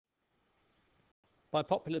By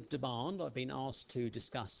popular demand, I've been asked to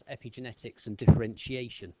discuss epigenetics and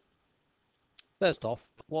differentiation. First off,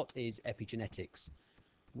 what is epigenetics?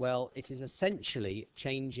 Well, it is essentially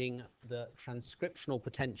changing the transcriptional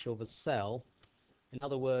potential of a cell, in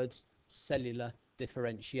other words, cellular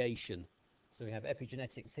differentiation. So we have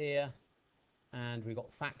epigenetics here, and we've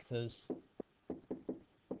got factors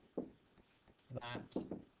that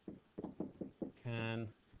can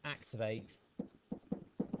activate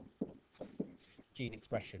gene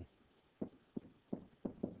expression.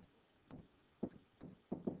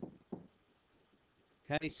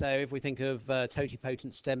 Okay, so if we think of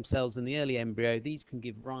totipotent stem cells in the early embryo, these can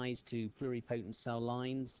give rise to pluripotent cell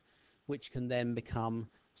lines, which can then become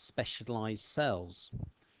specialized cells.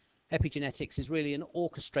 Epigenetics is really an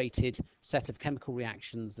orchestrated set of chemical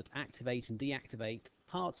reactions that activate and deactivate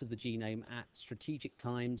parts of the genome at strategic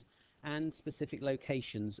times and specific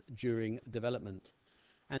locations during development.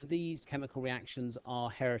 And these chemical reactions are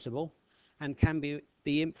heritable and can be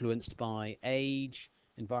influenced by age,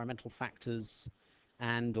 environmental factors,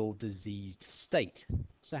 and or diseased state.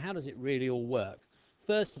 So how does it really all work?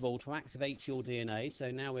 First of all, to activate your DNA, so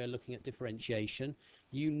now we're looking at differentiation,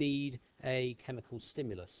 you need a chemical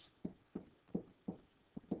stimulus.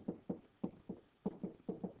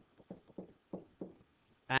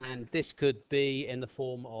 And this could be in the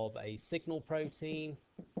form of a signal protein,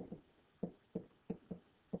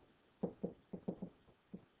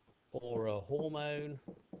 or a hormone,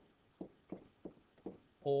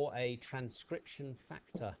 or a transcription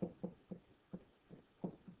factor.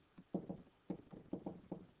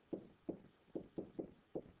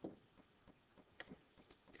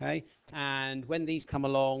 Okay, and when these come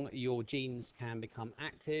along, your genes can become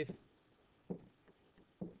active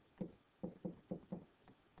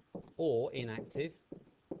or inactive.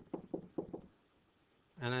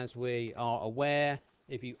 And as we are aware,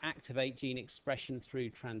 if you activate gene expression through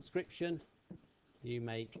transcription, you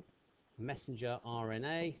make messenger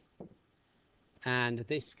RNA, and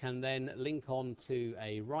this can then link on to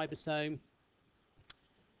a ribosome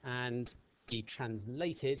and be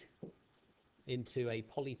translated into a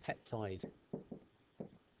polypeptide,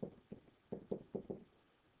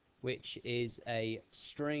 which is a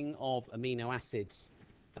string of amino acids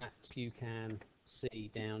that you can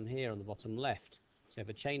see down here on the bottom left. So we have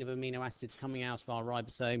a chain of amino acids coming out of our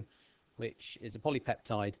ribosome, which is a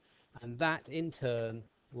polypeptide, and that in turn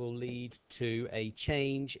will lead to a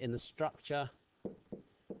change in the structure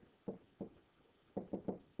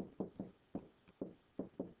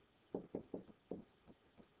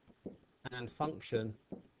and function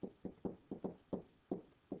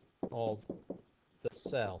of the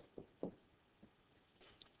cell.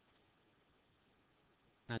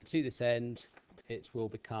 And to this end, it will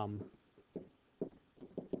become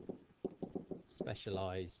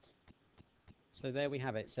specialized. So there we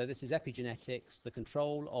have it. So this is epigenetics, the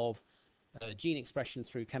control of gene expression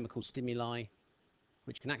through chemical stimuli,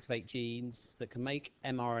 which can activate genes that can make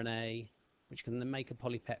mRNA, which can then make a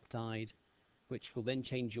polypeptide, which will then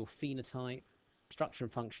change your phenotype, structure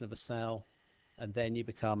and function of a cell, and then you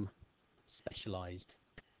become specialized.